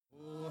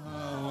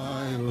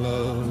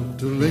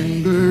to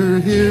linger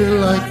here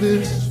like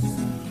this,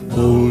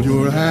 hold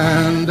your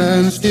hand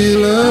and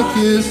steal a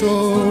kiss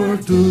or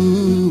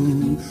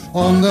two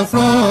on the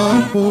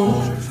front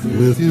porch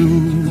with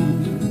you.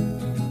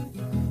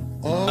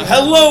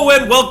 Hello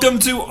and welcome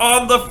to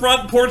On the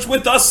Front Porch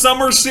with Us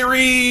Summer Series.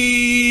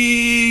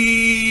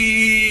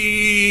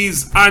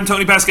 I'm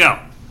Tony Pascal.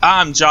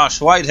 I'm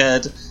Josh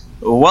Whitehead.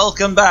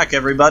 Welcome back,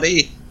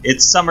 everybody.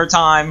 It's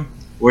summertime.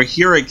 We're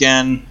here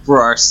again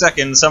for our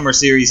second Summer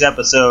Series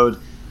episode.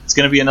 It's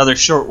going to be another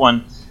short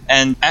one.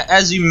 And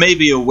as you may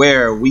be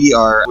aware,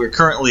 we're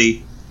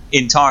currently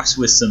in talks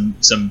with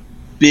some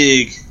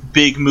big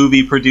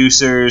movie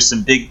producers,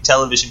 some big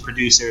television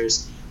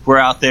producers. We're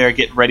out there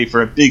getting ready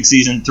for a big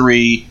season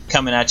 3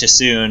 coming at you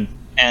soon.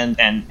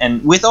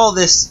 And with all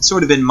this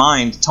sort of in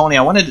mind, Tony,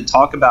 I wanted to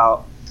talk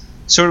about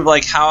sort of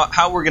like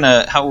how we're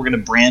gonna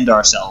brand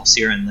ourselves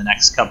here in the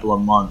next couple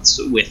of months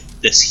with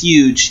this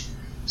huge,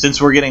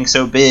 since we're getting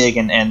so big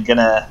and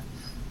gonna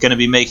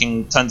be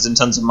making tons and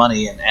tons of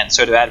money and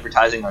sort of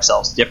advertising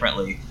ourselves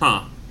differently.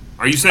 Huh?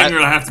 Are you saying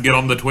that I have to get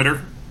on the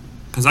Twitter?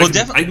 Because I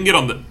can get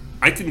on the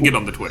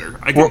Twitter.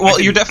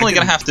 You're definitely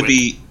gonna have to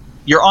be.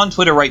 You're on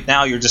Twitter right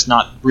now. You're just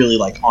not really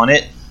like on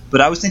it.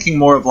 But I was thinking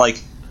more of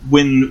like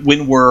when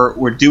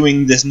we're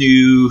doing this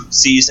new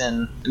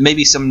season,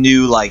 maybe some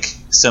new like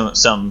some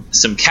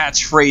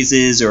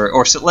catchphrases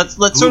or so let's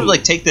sort of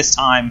like take this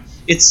time.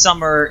 It's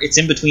summer. It's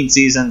in between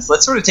seasons.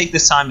 Let's sort of take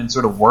this time and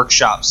sort of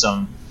workshop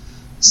some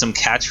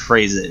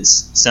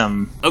catchphrases.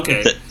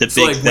 The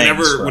so big like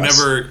things.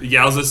 whenever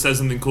Yowza says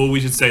something cool,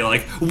 we should say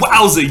like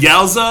 "Wowza,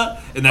 Yowza,"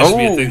 and that should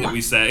be a thing that we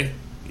say.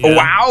 Yeah.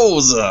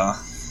 Wowza.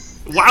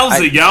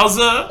 Wowza,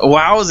 Yowza!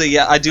 Wowza,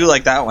 yeah, I do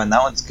like that one.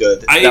 That one's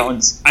good. I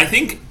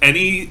think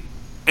any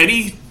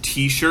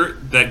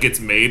T-shirt that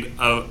gets made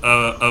of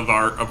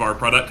our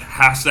product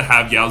has to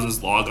have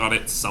Yowza's log on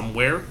it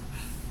somewhere.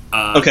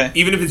 Okay.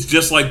 Even if it's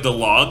just like the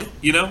log,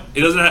 you know,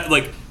 it doesn't have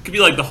like it could be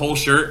like the whole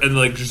shirt and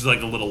like just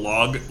like a little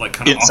log, like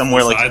kind of off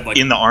somewhere the side, like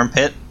in the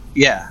armpit.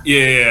 Yeah.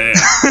 Yeah.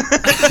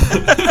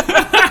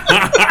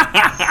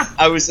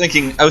 I was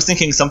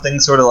thinking something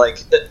sort of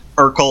like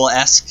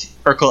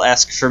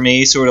Urkel-esque for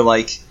me, sort of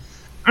like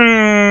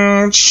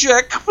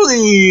check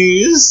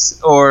please,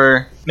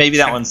 or maybe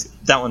that one's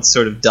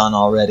sort of done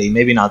already.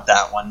 Maybe not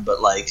that one,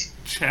 but like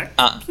check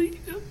please.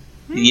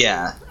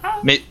 Yeah,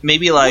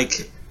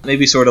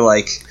 maybe sort of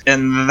like,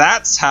 and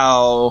that's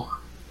how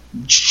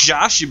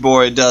Joshy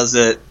Boy does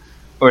it.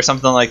 Or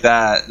something like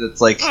that. That's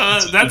like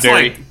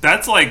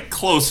that's like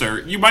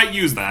closer. You might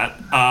use that.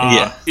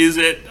 Yeah. Is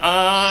it?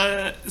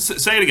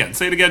 Say it again.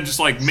 Say it again. Just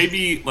like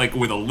maybe like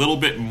with a little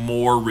bit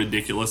more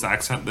ridiculous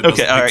accent. That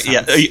okay. All right.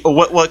 Sense. Yeah.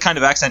 What kind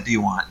of accent do you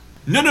want?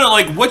 No.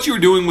 Like what you were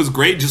doing was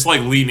great. Just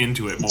like lean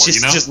into it more.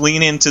 Just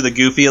lean into the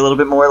goofy a little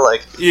bit more.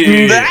 Like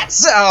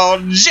that's how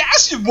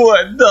Joshy Boy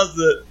does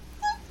it.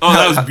 Oh,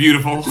 that was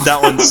beautiful.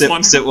 That one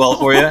sit well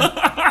for you.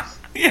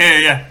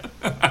 Yeah.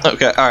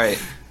 Okay. All right.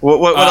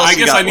 What else I you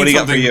guess got? I need what do you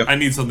something. got for you? I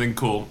need something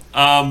cool.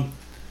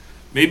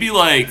 Maybe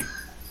like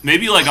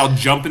I'll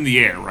jump in the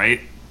air,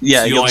 right?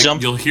 Yeah, so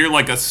jump. You'll hear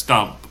like a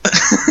stomp,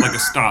 like a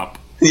stomp.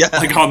 Yeah,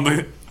 like on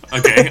the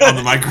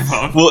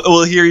microphone.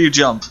 We'll hear you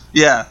jump.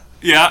 Yeah.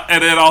 Yeah,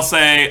 and then I'll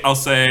say,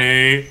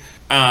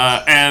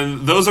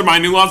 and those are my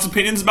nuanced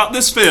opinions about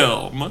this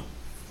film.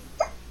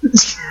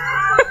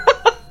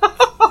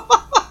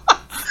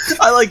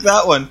 I like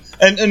that one.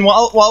 And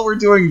while we're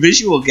doing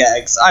visual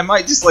gags, I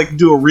might just like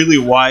do a really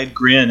wide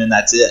grin and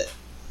that's it.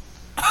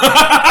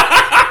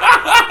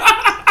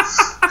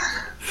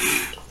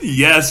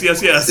 Yes.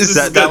 Does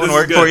that one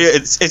work for you?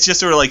 It's just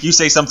sort of like you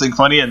say something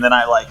funny and then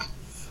I like.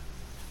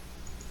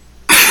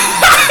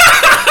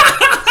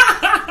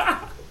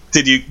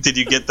 Did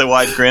you get the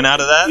wide grin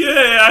out of that?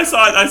 Yeah, I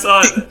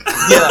saw it.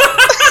 Yeah.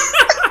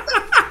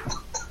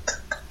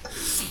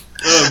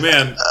 Oh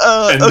man.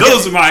 And okay.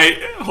 those are my.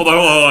 Hold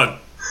on.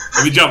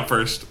 Let me jump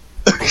first.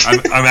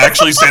 I'm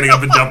actually standing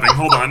up and jumping.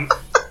 Hold on.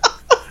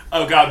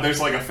 Oh god,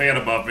 there's like a fan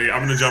above me. I'm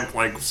gonna jump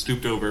like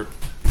stooped over.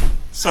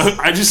 So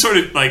I just sort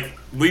of like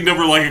leaned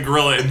over like a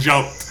gorilla and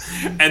jumped.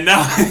 And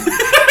now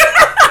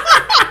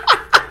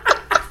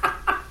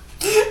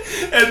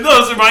and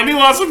those are my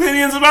nuanced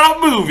opinions about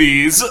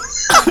movies.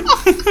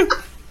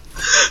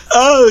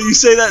 Oh, you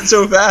say that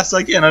so fast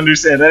I can't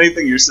understand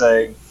anything you're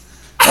saying.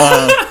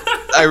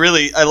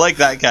 I like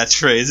that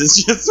catchphrase.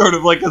 It's just sort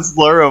of like a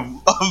slur of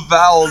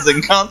vowels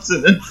and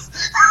consonants.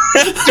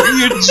 After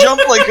you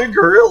jump like a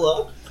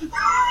gorilla.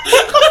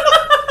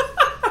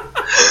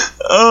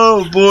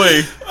 Oh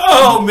boy.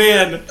 Oh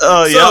man.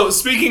 Oh yeah. So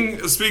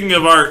speaking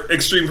of our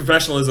extreme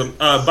professionalism,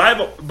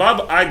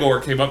 Bob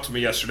Igor came up to me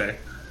yesterday.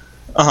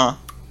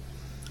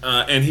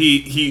 And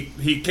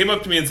he came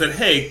up to me and said,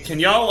 "Hey, can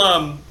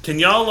y'all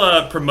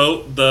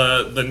promote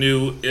the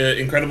new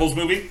Incredibles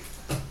movie?"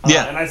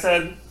 Yeah. And I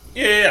said,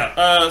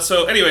 Yeah.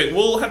 So anyway,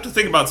 we'll have to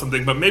think about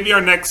something, but maybe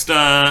our next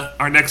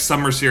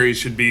summer series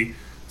should be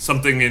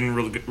something in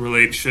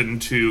relation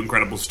to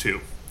Incredibles 2.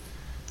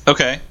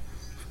 Okay.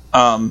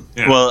 Yeah.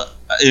 Well,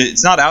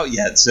 it's not out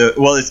yet. So,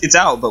 well, it's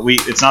out, but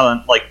it's not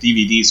on like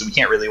DVD, so we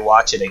can't really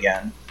watch it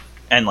again.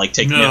 and like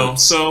take No,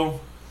 notes. so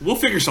we'll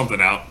figure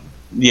something out.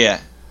 Yeah,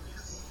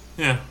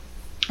 Yeah.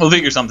 we'll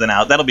figure something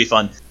out. That'll be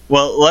fun.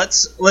 Well,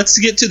 let's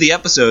get to the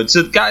episode.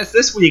 So, guys,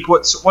 this week,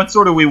 what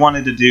sort of we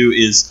wanted to do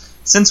is,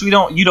 since you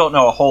don't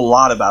know a whole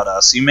lot about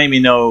us, you maybe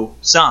know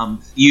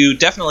some. You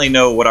definitely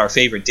know what our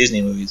favorite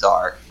Disney movies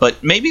are,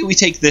 but maybe we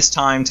take this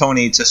time,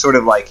 Tony, to sort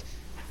of like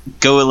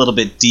go a little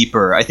bit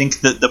deeper. I think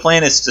the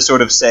plan is to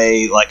sort of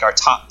say like our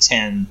top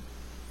 10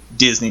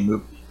 Disney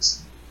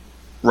movies,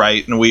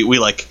 right? And we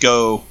like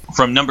go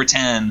from number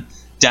 10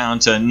 down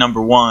to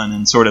number 1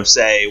 and sort of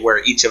say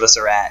where each of us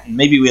are at, and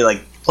maybe we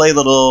like play a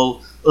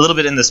little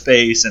bit in the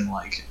space, and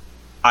like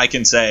I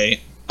can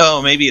say,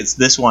 oh, maybe it's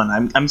this one.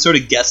 I'm sort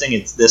of guessing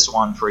it's this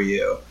one for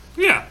you.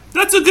 Yeah,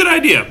 that's a good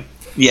idea.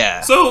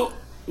 Yeah. So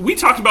we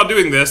talked about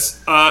doing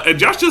this, and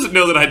Josh doesn't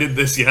know that I did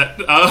this yet.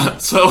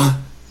 So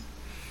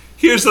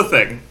here's the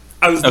thing.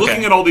 I was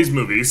looking at all these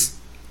movies,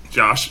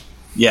 Josh,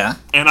 Yeah.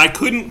 and I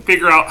couldn't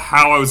figure out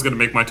how I was going to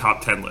make my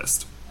top 10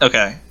 list.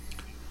 Okay.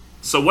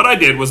 So what I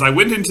did was I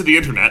went into the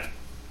internet,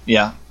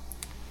 Yeah.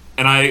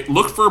 and I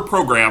looked for a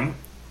program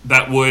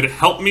that would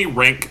help me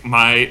rank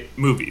my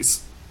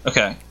movies.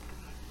 Okay.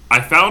 I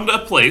found a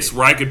place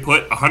where I could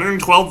put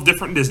 112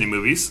 different Disney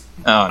movies.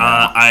 Oh no.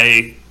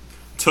 I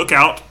took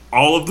out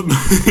all of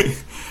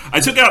the... I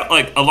took out,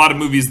 like, a lot of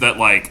movies that,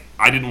 like,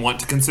 I didn't want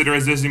to consider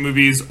as Disney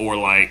movies, or,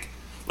 like,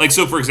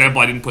 so, for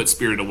example, I didn't put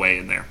Spirited Away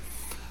in there.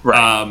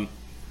 Right.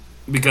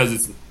 Because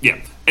it's...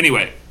 Yeah.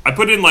 Anyway, I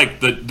put in,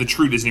 like, the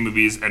true Disney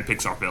movies and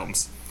Pixar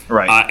films.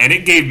 Right. And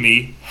it gave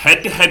me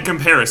head-to-head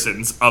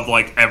comparisons of,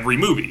 like, every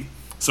movie.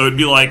 So it'd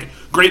be like,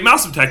 Great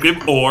Mouse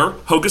Detective or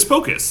Hocus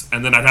Pocus,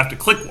 and then I'd have to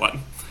click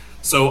one.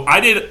 So I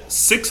did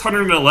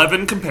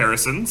 611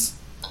 comparisons,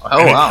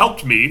 and it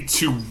helped me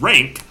to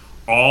rank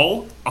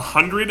all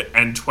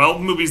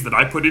 112 movies that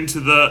I put into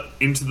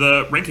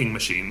the ranking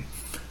machine.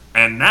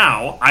 And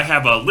now I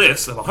have a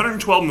list of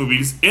 112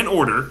 movies in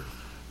order,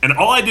 and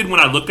all I did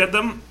when I looked at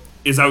them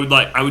is I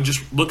would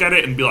just look at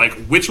it and be like,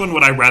 which one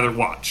would I rather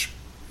watch?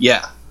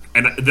 Yeah.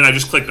 And then I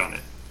just clicked on it.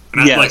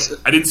 And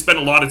I didn't spend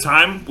a lot of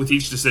time with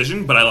each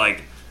decision, but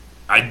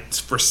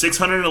for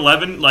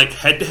 611 like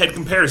head-to-head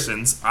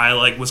comparisons, I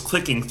like was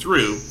clicking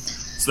through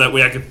so that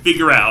way I could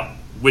figure out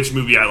which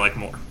movie I like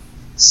more.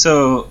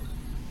 So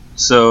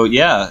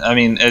yeah, I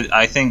mean,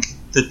 I think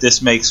that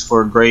this makes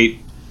for great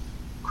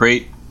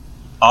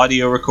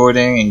audio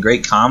recording and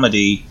great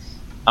comedy.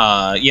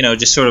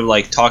 Just sort of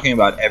like talking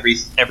about every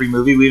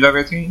movie we've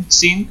ever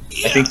seen.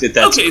 Yeah. I think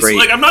that's okay, great. So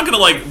like I'm not gonna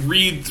like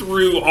read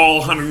through all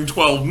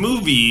 112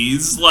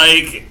 movies.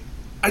 Like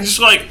I just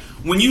like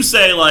when you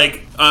say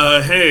like,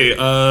 hey,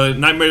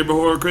 Nightmare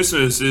Before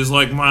Christmas is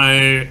like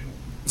my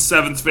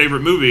 7th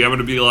favorite movie, I'm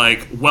gonna be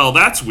like, well,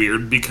 that's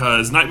weird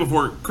because Night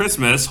Before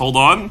Christmas, hold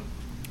on,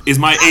 is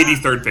my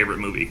 83rd favorite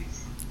movie.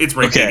 It's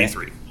ranked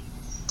 83.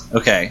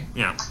 Okay.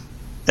 Yeah.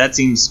 That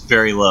seems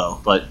very low,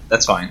 but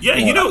that's fine. Yeah,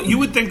 you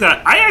would think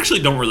that. I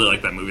actually don't really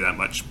like that movie that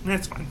much.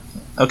 It's fine.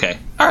 Okay.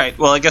 All right.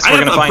 Well, I guess we're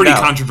going to find out. I have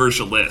a pretty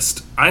controversial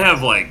list. I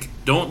have, like,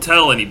 don't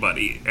tell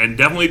anybody, and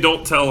definitely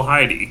don't tell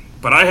Heidi.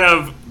 But I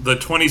have the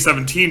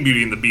 2017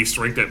 Beauty and the Beast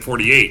ranked at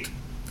 48,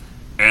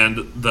 and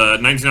the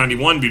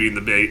 1991 Beauty and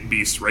the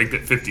Beast ranked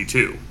at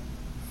 52.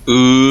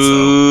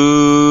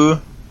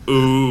 Ooh.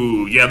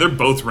 Ooh. Yeah, they're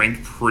both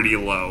ranked pretty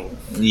low.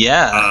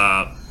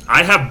 Yeah.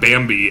 I have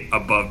Bambi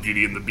above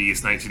Beauty and the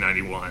Beast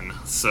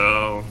 1991,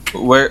 so...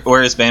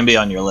 Where is Bambi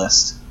on your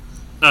list?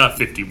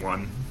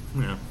 51,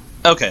 yeah.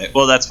 Okay,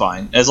 well, that's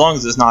fine. As long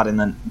as it's not in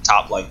the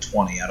top, like,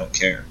 20, I don't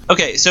care.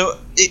 Okay, so,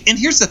 and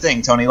here's the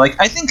thing, Tony. Like,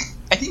 I think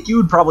you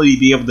would probably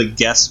be able to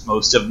guess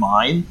most of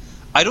mine.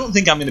 I don't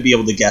think I'm going to be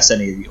able to guess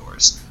any of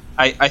yours.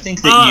 I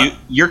think that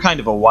you're kind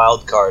of a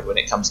wild card when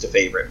it comes to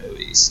favorite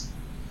movies.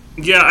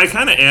 Yeah, I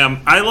kind of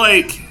am. I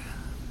like...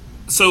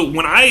 So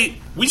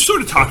we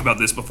sort of talked about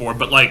this before,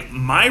 but like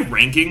my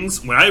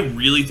rankings, when I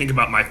really think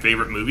about my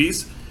favorite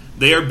movies,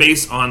 they are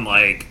based on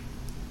like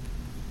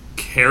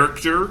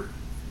character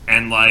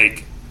and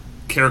like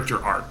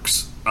character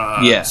arcs.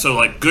 So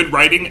like good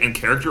writing and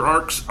character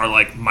arcs are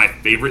like my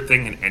favorite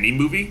thing in any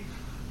movie.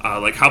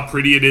 Like how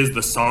pretty it is,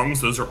 the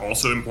songs, those are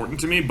also important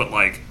to me, but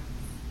like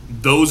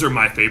those are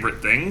my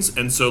favorite things.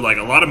 And so like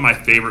a lot of my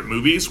favorite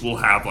movies will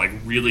have like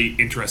really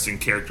interesting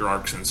character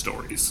arcs and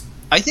stories.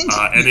 I think,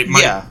 and it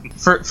might, yeah.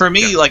 For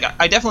me, like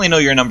I definitely know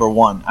you're number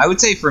one. I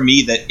would say for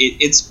me that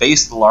it's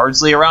based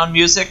largely around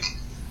music.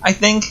 I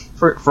think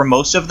for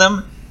most of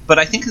them, but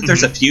I think that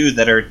there's a few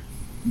that are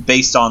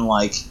based on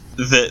like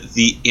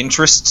the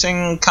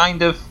interesting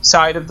kind of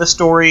side of the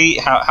story,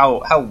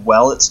 how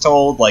well it's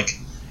told. Like,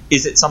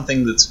 is it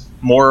something that's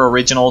more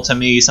original to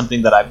me,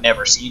 something that I've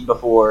never seen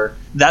before?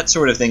 That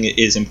sort of thing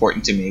is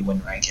important to me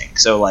when ranking.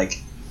 So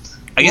like,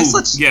 I guess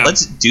let's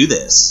do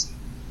this.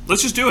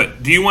 Let's just do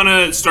it. Do you want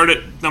to start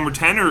at number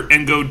 10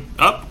 and go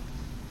up?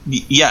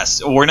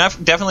 Yes, we're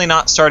definitely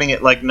not starting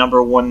at like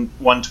number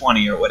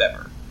 120 or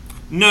whatever.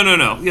 No.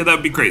 Yeah, that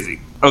would be crazy.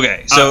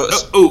 Okay, so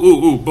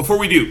before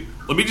we do,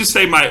 let me just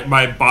say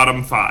my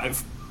bottom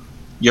 5.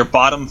 Your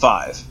bottom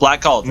 5.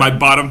 Black Cauldron. My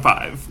bottom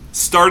 5.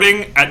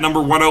 Starting at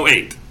number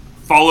 108.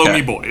 Follow Okay.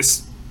 Me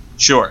Boys.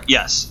 Sure.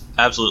 Yes.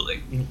 Absolutely.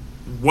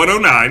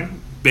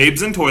 109,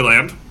 Babes in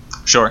Toyland.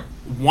 Sure.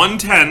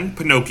 110,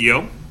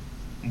 Pinocchio.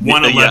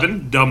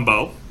 111,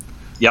 Dumbo.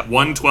 Yep.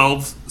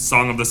 112,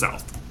 Song of the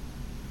South.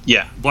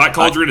 Yeah. Black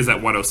Cauldron is at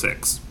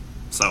 106.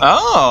 So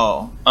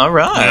Oh. All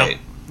right. yeah,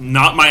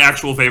 not my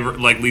actual favorite,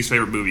 like least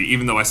favorite movie,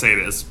 even though I say it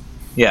is.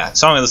 Yeah.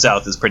 Song of the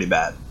South is pretty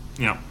bad.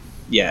 Yeah.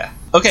 Yeah.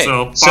 Okay.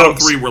 So bottom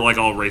three were like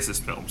all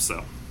racist films.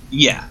 So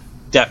Yeah.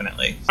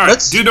 Definitely. All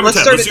right, do number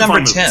 10. Start Let's at do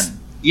number fun 10. movies.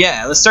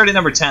 Yeah. Let's start at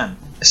number 10.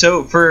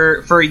 So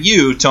for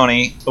you,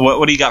 Tony,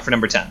 what do you got for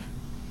number 10?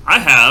 I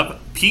have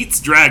Pete's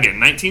Dragon,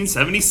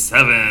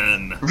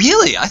 1977.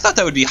 Really? I thought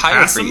that would be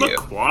higher for you.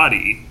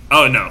 Passamaquoddy.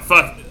 Oh no,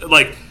 fuck!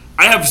 Like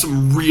I have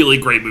some really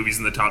great movies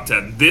in the top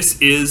 10. This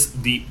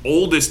is the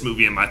oldest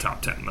movie in my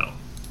top 10, though.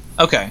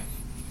 Okay.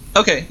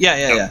 Okay.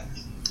 Yeah.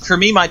 For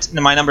me, my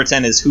number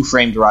 10 is Who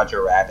Framed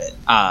Roger Rabbit.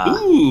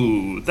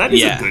 Ooh, that is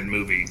yeah. a good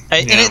movie.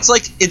 And Yeah. it's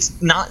like, it's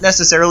not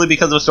necessarily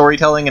because of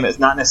storytelling, and it's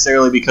not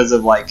necessarily because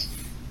of like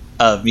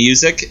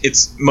music.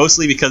 It's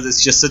mostly because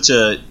it's just such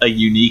a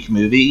unique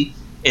movie.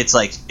 It's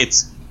like,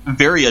 it's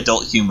very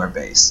adult humor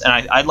based, and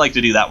I'd like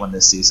to do that one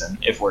this season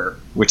if we're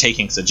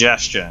taking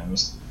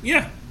suggestions.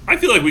 Yeah, I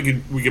feel like we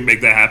could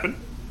make that happen.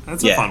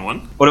 That's a fun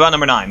one. What about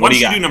number 9? Why What do don't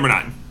you you got? do number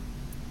 9?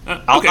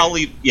 Okay. I'll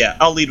lead. Yeah,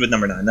 I'll lead with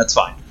number 9. That's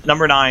fine.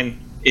 Number 9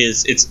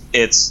 is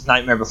it's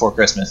Nightmare Before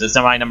Christmas. It's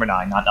my number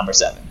 9, not number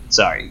 7.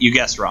 Sorry, you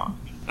guessed wrong.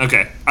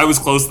 Okay, I was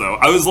close though.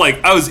 I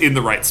was in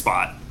the right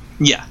spot.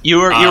 Yeah, you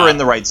were in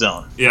the right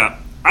zone. Yeah.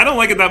 I don't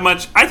like it that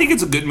much. I think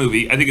it's a good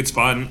movie. I think it's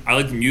fun. I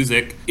like the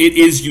music. It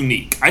is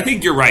unique. I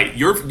think you're right.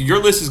 Your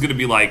list is going to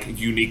be like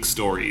unique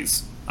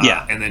stories.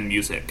 Yeah. And then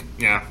music.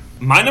 Yeah.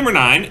 My number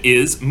 9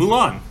 is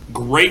Mulan.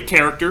 Great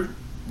character.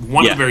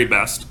 One of the very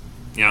best.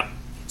 Yeah.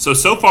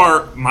 So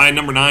far, my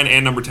number 9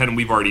 and number 10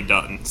 we've already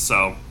done.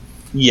 So.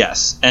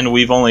 Yes, and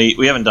we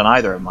haven't done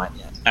either of mine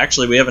yet.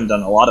 Actually, we haven't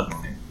done a lot of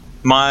mine.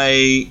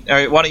 All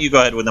right, why don't you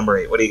go ahead with number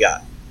 8? What do you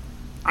got?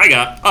 I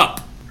got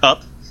Up.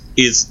 Up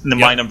is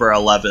my number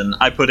 11.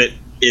 I put it.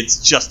 It's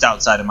just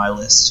outside of my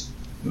list.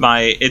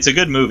 It's a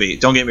good movie.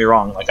 Don't get me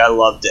wrong. Like I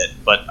loved it,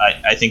 but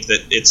I think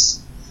that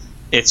it's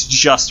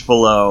just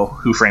below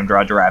Who Framed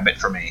Roger Rabbit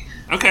for me.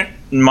 Okay.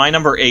 My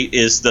number 8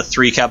 is The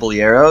Three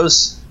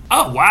Caballeros.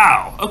 Oh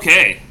wow.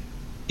 Okay.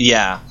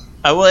 Yeah.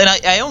 Well, and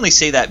I only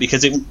say that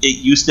because it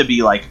used to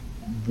be like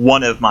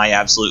one of my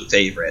absolute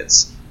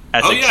favorites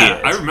as a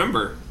kid. I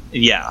remember.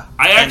 Yeah.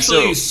 I And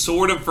actually so-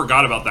 sort of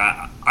forgot about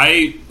that.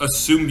 I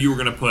assumed you were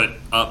going to put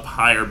Up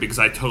higher because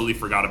I totally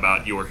forgot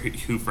about your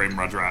Who Framed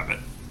Roger Rabbit.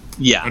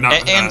 Yeah, Or not,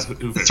 and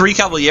Who Framed Three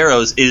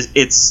Caballeros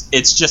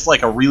it's just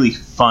like a really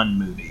fun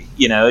movie.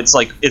 You know, it's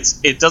like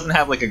it doesn't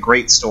have like a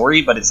great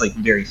story, but it's like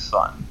very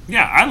fun.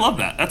 Yeah, I love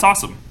that. That's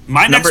awesome.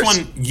 My next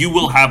Numbers- one you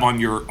will have on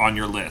your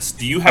list.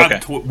 Do you have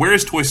Okay. where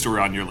is Toy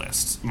Story on your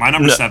list? My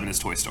number No. 7 is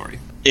Toy Story.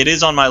 It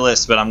is on my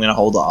list, but I'm gonna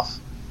hold off.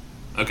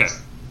 Okay.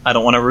 I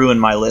don't want to ruin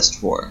my list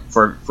for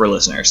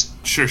listeners.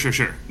 Sure.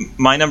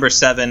 My number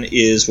 7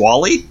 is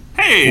Wall-E.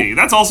 Hey,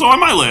 that's also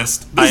on my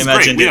list. I This is great.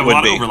 imagined We it have a would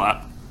lot be. of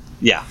overlap.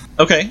 Yeah.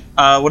 Okay.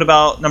 What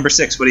about number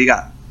 6? What do you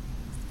got?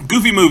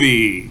 Goofy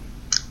movie.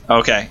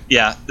 Okay.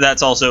 Yeah,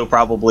 that's also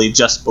probably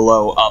just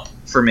below Up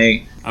for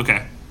me.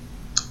 Okay.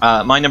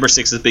 My number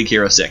 6 is Big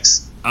Hero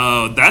 6.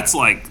 Oh, that's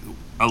like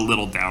a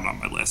little down on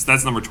my list.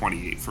 That's number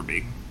 28 for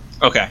me.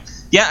 Okay.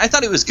 Yeah, I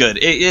thought it was good.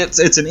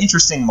 It's an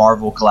interesting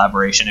Marvel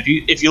collaboration.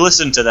 If you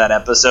listen to that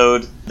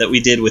episode that we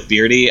did with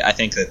Beardy, I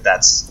think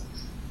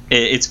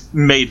it's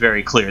made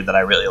very clear that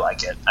I really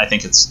like it. I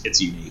think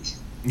it's unique.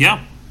 Yeah,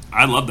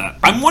 I love that.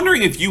 I'm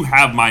wondering if you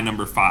have my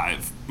number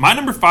 5. My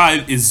number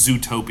 5 is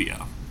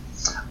Zootopia.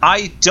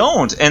 I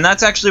don't, and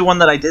that's actually one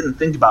that I didn't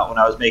think about when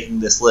I was making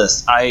this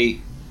list. I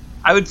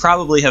would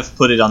probably have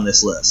put it on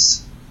this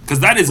list. Because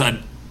that is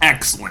an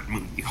excellent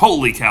movie.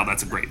 Holy cow,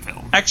 that's a great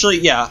film. Actually,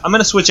 yeah, I'm going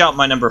to switch out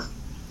my number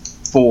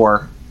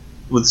 4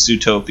 with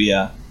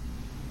Zootopia.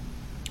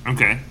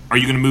 Okay. Are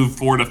you going to move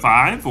 4 to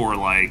 5, or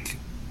like...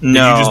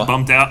 No. Did you just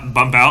bump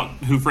out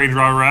Who Framed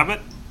Roger Rabbit?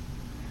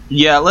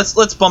 Yeah,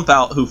 let's bump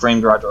out Who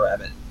Framed Roger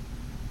Rabbit.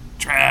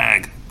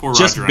 Drag. Poor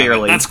Just Roger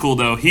barely. Rabbit. That's cool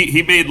though.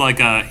 He made like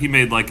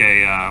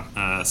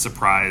a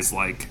surprise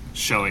like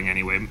showing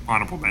anyway.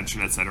 Honorable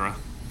mention, etc.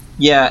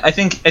 Yeah, I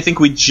think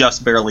we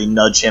just barely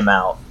nudge him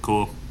out.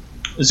 Cool.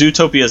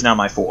 Zootopia is now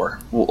my 4.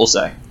 We'll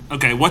say.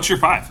 Okay, what's your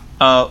 5?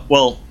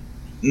 Well,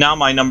 now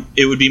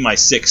it would be my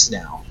 6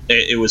 now.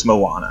 It was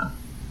Moana.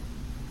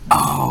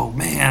 Oh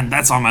man,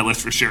 that's on my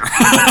list for sure.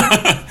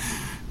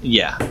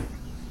 Yeah,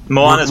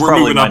 Moana's we're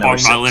probably moving my up number on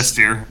 6. my list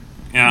here.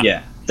 Yeah.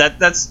 Yeah,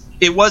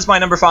 it was my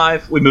number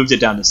 5. We moved it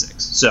down to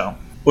 6. So,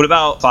 what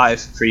about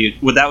 5 for you?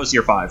 Well, that was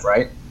your 5,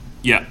 right?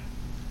 Yeah.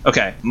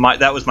 Okay,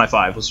 that was my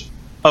 5.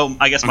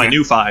 I guess my Okay.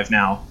 new 5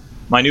 now.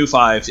 My new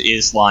 5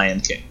 is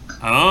Lion King.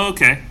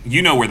 Okay.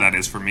 You know where that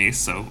is for me,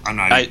 so I'm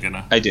not even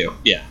gonna. I do.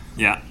 Yeah.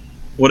 Yeah.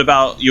 What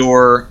about you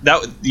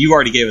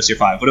already gave us your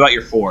 5. What about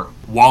your 4?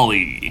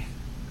 Wall-E.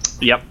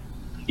 Yep.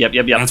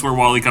 That's where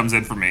Wall-E comes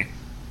in for me.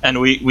 And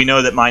we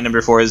know that my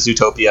number 4 is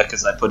Zootopia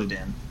because I put it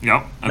in. Yep.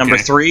 Okay. Number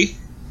 3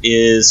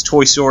 is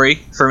Toy Story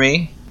for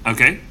me.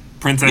 Okay.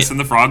 Princess and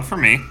the Frog for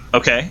me.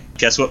 Okay.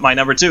 Guess what my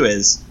number 2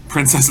 is?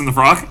 Princess and the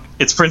Frog?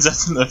 It's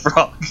Princess and the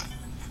Frog.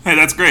 Hey,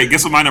 that's great.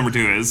 Guess what my number 2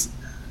 is?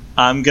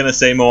 I'm gonna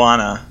say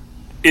Moana.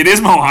 It is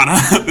Moana.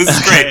 This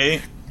is great.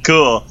 Okay,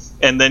 cool.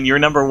 And then your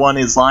number 1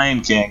 is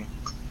Lion King.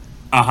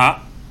 Uh-huh.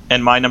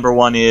 And my number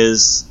 1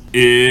 is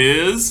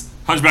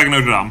Hunchback of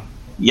Notre Dame.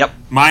 Yep.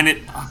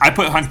 I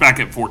put Hunchback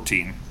at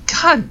 14.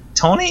 God,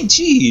 Tony,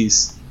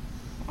 jeez.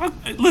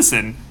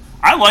 Listen,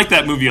 I like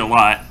that movie a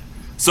lot.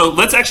 So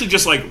let's actually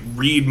just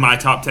read my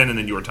top 10 and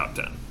then your top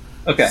 10.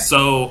 Okay.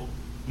 So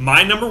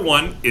my number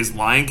 1 is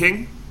Lion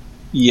King,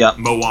 Yep.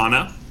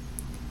 Moana,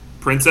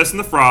 Princess and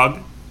the Frog,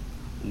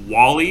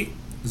 WALL-E,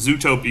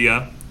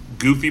 Zootopia,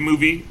 Goofy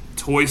Movie,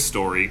 Toy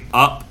Story,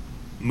 Up,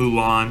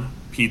 Mulan,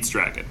 Pete's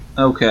Dragon.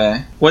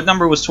 Okay. What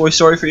number was Toy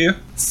Story for you?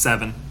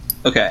 7.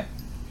 Okay.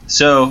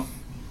 So,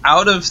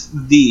 out of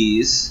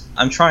these,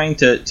 I'm trying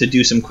to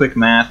do some quick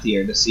math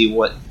here to see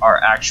what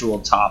our actual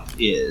top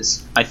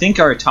is. I think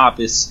our top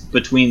is,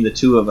 between the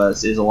two of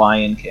us, is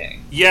Lion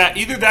King. Yeah,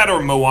 either that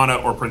or Moana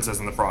or Princess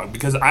and the Frog,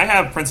 because I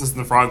have Princess and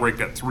the Frog ranked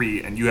at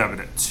 3 and you have it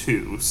at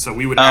 2, so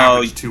we would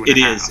average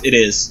 2.5. It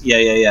is.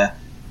 Yeah.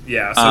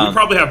 Yeah, so we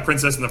probably have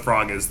Princess and the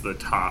Frog as the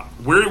top.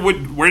 Where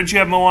did you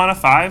have Moana?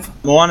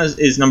 5? Moana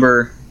is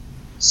number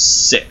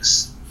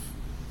 6.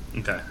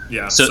 Okay,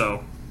 yeah,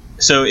 So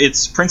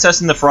it's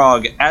Princess and the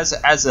Frog as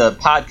a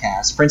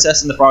podcast.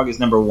 Princess and the Frog is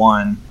number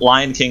 1,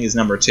 Lion King is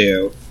number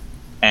 2,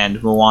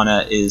 and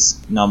Moana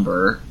is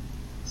number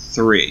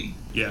 3.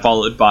 Yeah.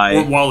 Followed by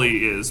or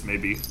WALL-E is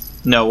maybe.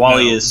 No,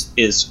 WALL-E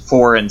is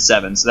 4 and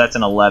 7, so that's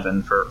an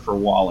 11 for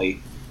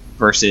WALL-E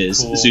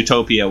versus Cool.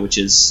 Zootopia, which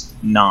is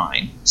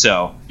 9.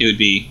 So it would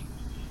be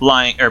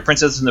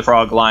Princess and the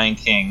Frog, Lion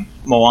King,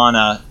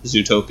 Moana,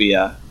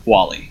 Zootopia,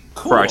 WALL-E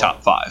for our Cool.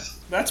 top 5.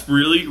 That's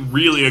really,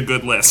 really a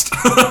good list.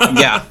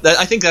 Yeah,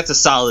 I think that's a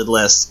solid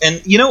list.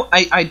 And,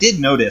 I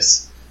did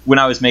notice when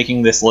I was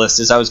making this list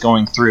as I was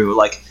going through,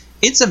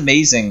 it's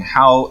amazing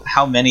how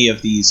many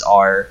of these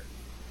are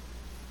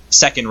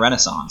second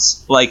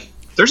Renaissance.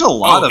 There's a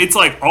lot of... It's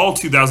all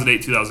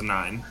 2008,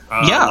 2009.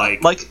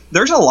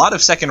 There's a lot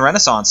of second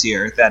Renaissance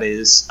here that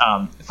is...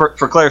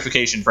 for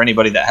clarification, for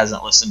anybody that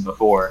hasn't listened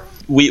before,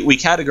 we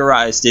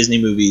categorize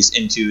Disney movies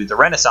into the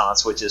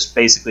Renaissance, which is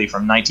basically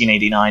from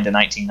 1989 to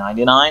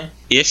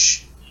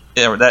 1999-ish.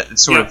 That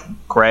sort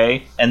of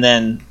gray. And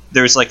then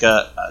there's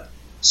a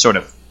sort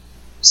of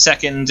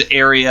second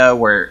area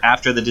where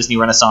after the Disney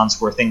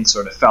Renaissance where things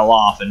sort of fell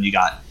off and you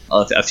got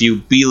a few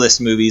B-list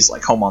movies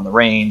like Home on the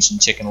Range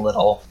and Chicken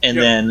Little. And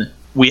then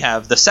we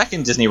have the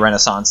second Disney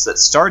Renaissance that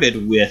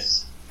started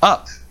with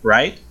Up,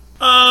 right?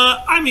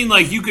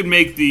 You could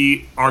make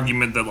the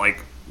argument that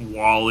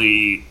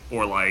WALL-E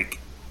or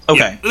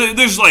Okay. Yeah,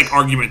 there's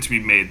argument to be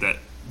made that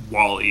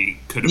WALL-E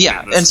could have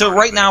been the and so start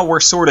right of it. now we're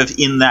sort of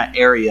in that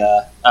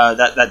area,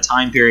 that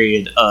time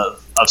period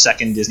of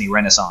second Disney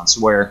Renaissance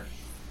where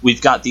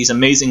we've got these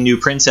amazing new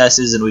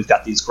princesses and we've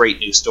got these great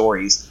new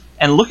stories.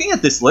 And looking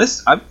at this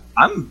list,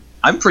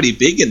 I'm pretty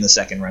big in the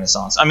second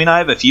Renaissance. I mean, I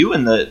have a few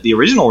in the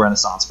original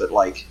Renaissance, but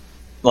like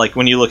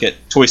when you look at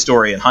Toy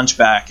Story and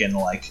Hunchback and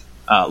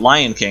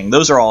Lion King,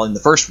 those are all in the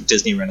first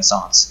Disney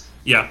Renaissance.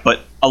 Yeah.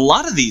 But a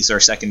lot of these are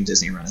second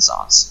Disney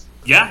Renaissance.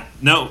 Yeah,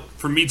 no,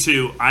 for me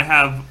too. I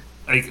have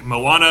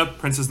Moana,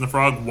 Princess and the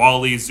Frog,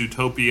 WALL-E,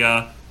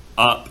 Zootopia,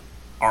 Up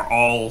are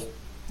all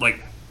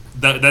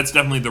that's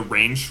definitely the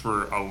range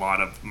for a lot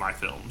of my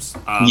films.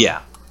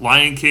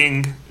 Lion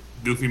King,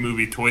 Goofy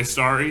Movie, Toy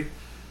Story,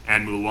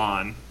 and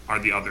Mulan are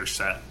the other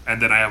set,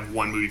 and then I have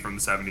one movie from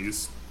the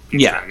 70s.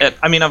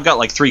 I mean, I've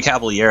got 3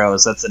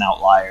 Caballeros. That's an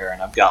outlier,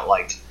 and I've got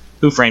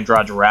Who Framed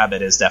Roger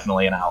Rabbit is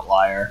definitely an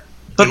outlier.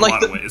 But in a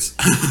lot of ways.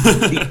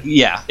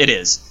 Yeah, it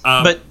is.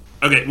 But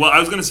okay, well, I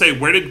was going to say,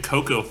 where did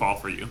Coco fall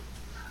for you?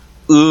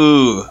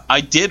 Ooh, I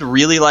did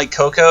really like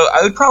Coco. I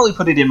would probably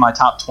put it in my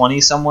top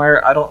 20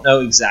 somewhere. I don't know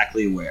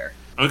exactly where.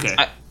 Okay.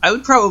 I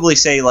would probably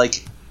say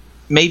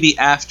maybe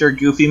after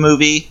Goofy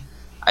Movie,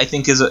 I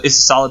think is a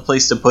solid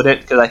place to put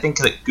it, because I think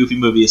that Goofy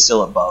Movie is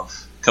still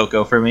above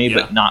Coco for me,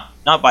 but not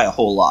by a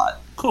whole lot.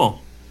 Cool.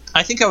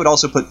 I think I would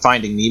also put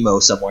Finding Nemo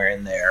somewhere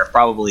in there,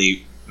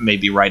 probably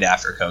maybe right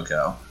after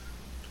Coco.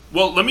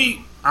 Well,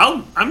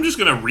 I'm just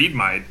going to read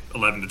my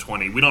 11 to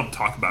 20. We don't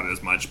talk about it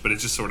as much, but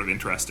it's just sort of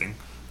interesting.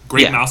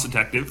 Great Mouse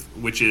Detective,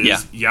 which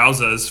is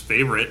Yowza's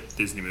favorite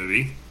Disney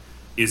movie,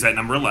 is at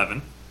number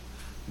 11.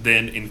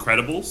 Then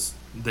Incredibles,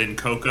 then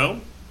Coco,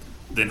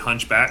 then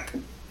Hunchback,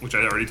 which I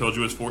already told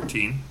you was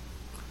 14.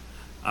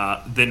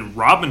 Then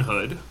Robin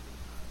Hood,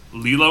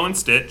 Lilo and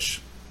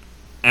Stitch,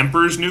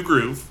 Emperor's New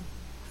Groove,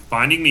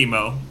 Finding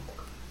Nemo,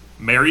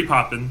 Mary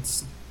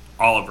Poppins,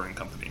 Oliver and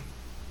Company.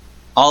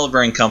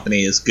 Oliver and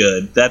Company is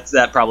good.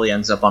 That probably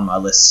ends up on my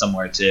list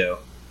somewhere too.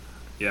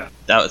 Yeah.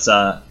 That's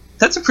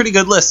a pretty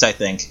good list, I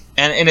think.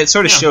 And it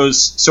sort of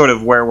shows sort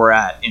of where we're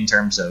at in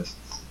terms of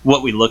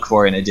what we look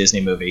for in a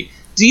Disney movie.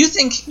 Do you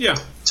think,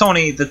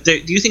 Tony,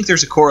 do you think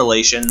there's a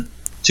correlation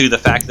to the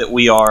fact that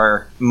we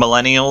are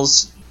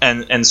millennials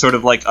and sort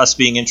of us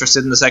being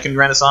interested in the second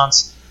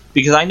Renaissance?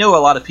 because I know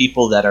a lot of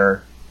people that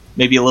are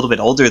maybe a little bit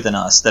older than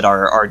us that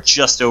are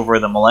just over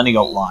the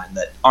millennial line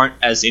that aren't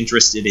as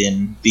interested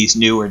in these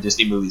newer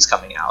Disney movies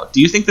coming out.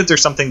 Do you think that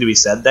there's something to be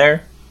said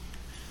there?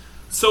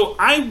 So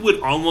I would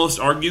almost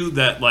argue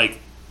that, like,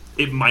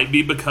 it might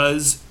be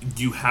because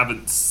you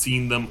haven't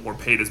seen them or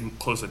paid as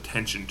close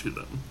attention to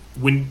them.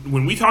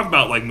 When we talk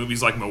about, like,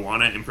 movies like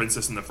Moana and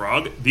Princess and the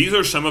Frog, these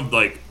are some of,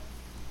 like,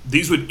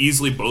 these would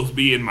easily both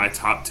be in my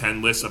top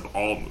 10 list of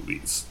all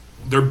movies.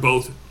 They're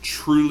both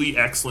truly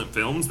excellent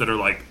films that are,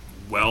 like,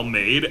 well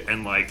made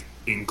and, like,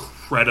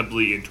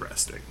 incredibly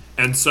interesting.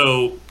 And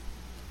so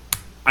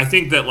I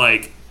think that,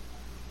 like,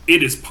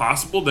 it is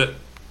possible that,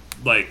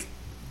 like,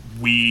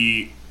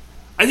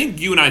 I think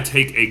you and I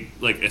take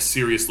a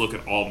serious look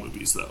at all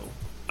movies, though.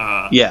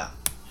 Yeah.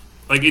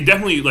 Like, it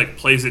definitely, like,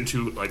 plays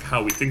into, like,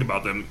 how we think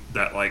about them,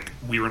 that, like,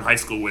 we were in high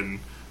school when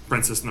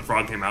Princess and the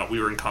Frog came out, we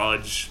were in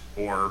college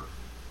or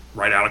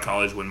right out of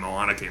college when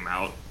Moana came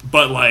out.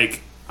 But,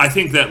 like, I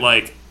think that,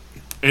 like,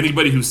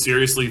 anybody who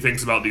seriously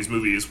thinks about these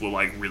movies will,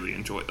 like, really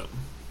enjoy them.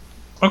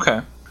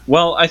 Okay.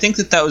 Well, I think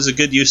that was a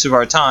good use of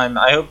our time.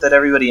 I hope that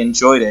everybody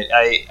enjoyed it.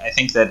 I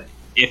think that,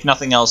 if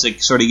nothing else,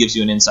 it sort of gives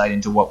you an insight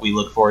into what we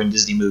look for in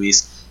Disney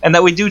movies, and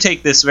that we do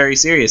take this very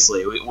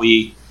seriously.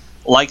 We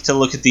like to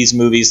look at these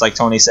movies, like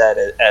Tony said,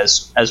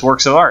 as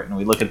works of art, and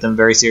we look at them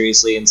very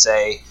seriously and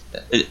say,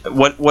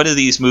 what do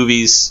these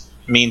movies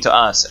mean to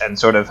us, and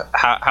sort of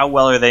how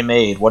well are they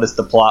made? What is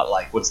the plot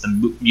like? What's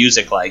the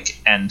music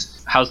like? And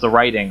how's the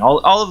writing?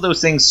 All of those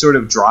things sort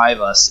of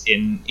drive us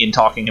in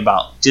talking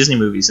about Disney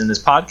movies in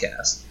this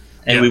podcast,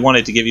 and we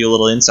wanted to give you a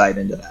little insight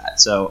into that.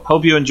 So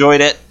hope you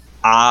enjoyed it.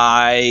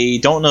 I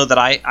don't know that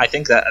I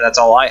think that's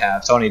all I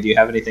have. Tony, do you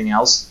have anything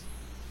else?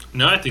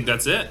 No, I think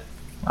that's it.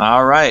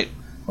 All right.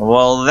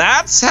 Well,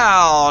 that's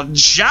how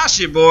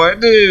Joshy boy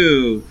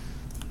do.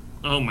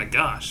 Oh my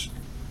gosh.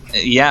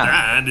 Yeah.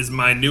 That is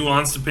my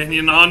nuanced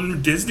opinion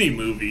on Disney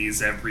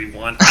movies,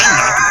 everyone. I'm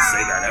not going to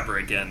say that ever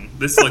again.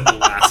 This is like the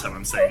last time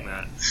I'm saying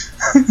that.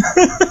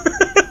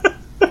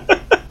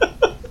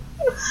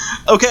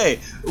 Okay.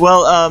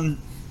 Well,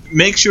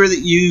 make sure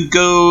that you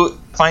go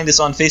find us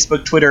on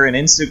Facebook, Twitter, and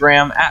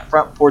Instagram at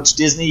Front Porch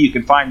Disney. You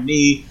can find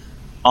me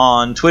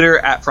on Twitter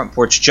at Front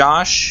Porch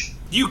Josh.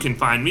 You can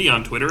find me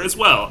on Twitter as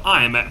well.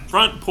 I am at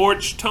Front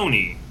Porch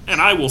Tony,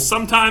 and I will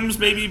sometimes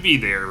maybe be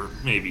there.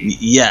 Maybe.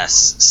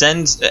 Yes.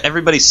 Send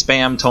everybody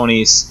spam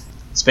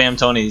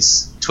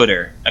Tony's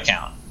Twitter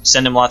account.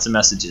 Send him lots of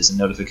messages and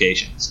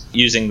notifications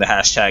using the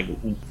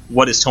hashtag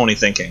What is Tony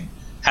Thinking?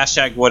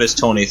 Hashtag What is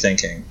Tony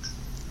Thinking?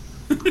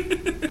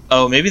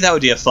 Oh, maybe that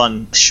would be a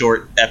fun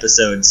short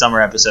episode, summer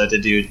episode to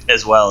do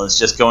as well, is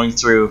just going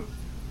through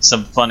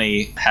some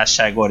funny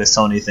hashtag What is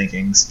Tony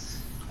Thinkings.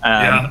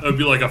 Yeah, it would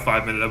be like a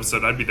 5-minute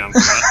episode. I'd be down for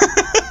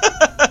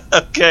that.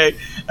 Okay,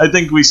 I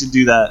think we should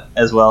do that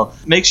as well.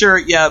 Make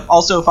sure,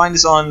 also find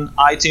us on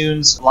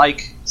iTunes,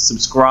 like,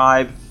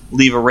 subscribe,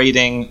 leave a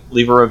rating,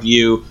 leave a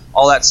review.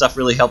 All that stuff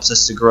really helps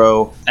us to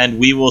grow. And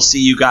we will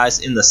see you guys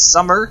in the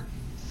summer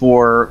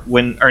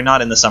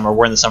not in the summer,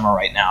 we're in the summer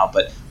right now,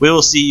 but we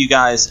will see you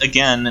guys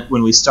again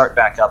when we start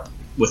back up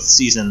with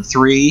season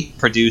 3,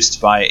 produced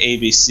by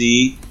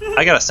ABC.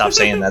 I gotta stop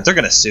saying that. They're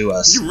gonna sue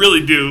us. You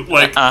really do.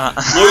 Like,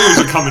 lawyers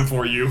are coming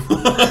for you.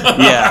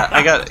 Yeah,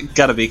 I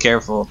gotta be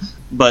careful.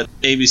 But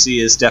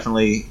ABC is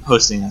definitely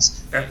hosting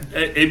us.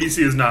 ABC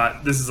is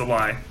not. This is a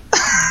lie.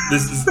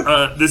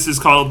 This is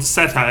called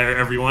satire,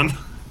 everyone.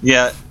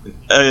 Yeah,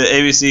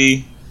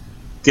 ABC,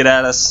 get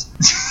at us.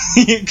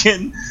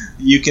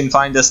 You can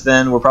find us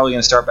then. We're probably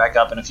going to start back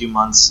up in a few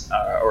months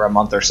or a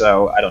month or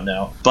so. I don't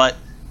know. But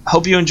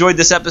hope you enjoyed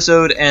this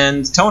episode.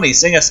 And Tony,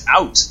 sing us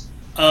out.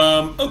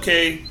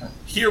 Okay.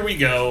 Here we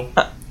go.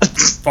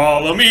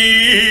 Follow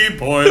me,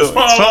 boys.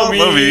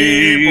 Follow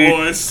me,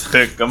 boys.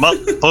 Pick 'em up,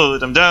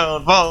 put 'em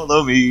down.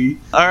 Follow me.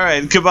 All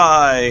right.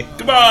 Goodbye.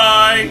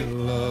 Goodbye. I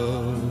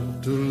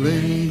love to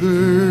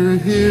linger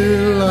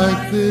here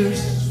like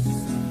this.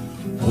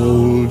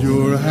 Hold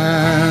your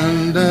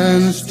hand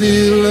and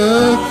steal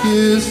a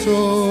kiss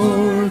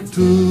or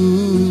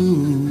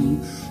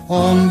two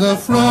on the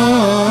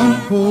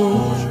front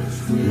porch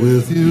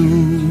with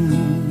you.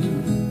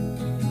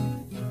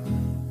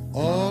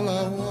 All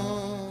I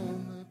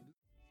want.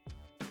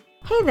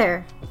 Hey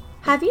there!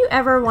 Have you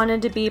ever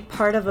wanted to be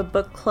part of a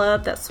book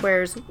club that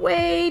swears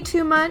way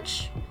too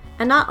much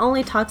and not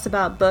only talks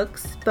about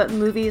books but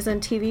movies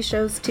and TV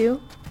shows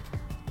too?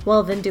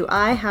 Well, then do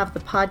I have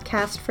the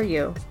podcast for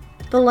you.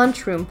 The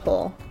Lunchroom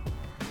Poll.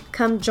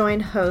 Come join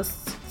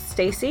hosts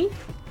Stacy,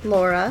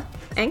 Laura,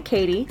 and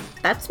Katie,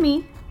 that's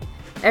me,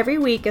 every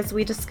week as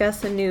we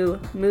discuss a new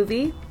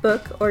movie,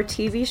 book, or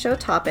TV show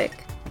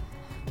topic.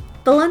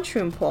 The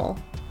Lunchroom Poll.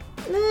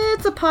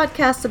 It's a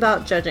podcast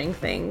about judging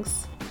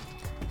things.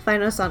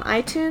 Find us on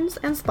iTunes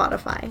and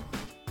Spotify.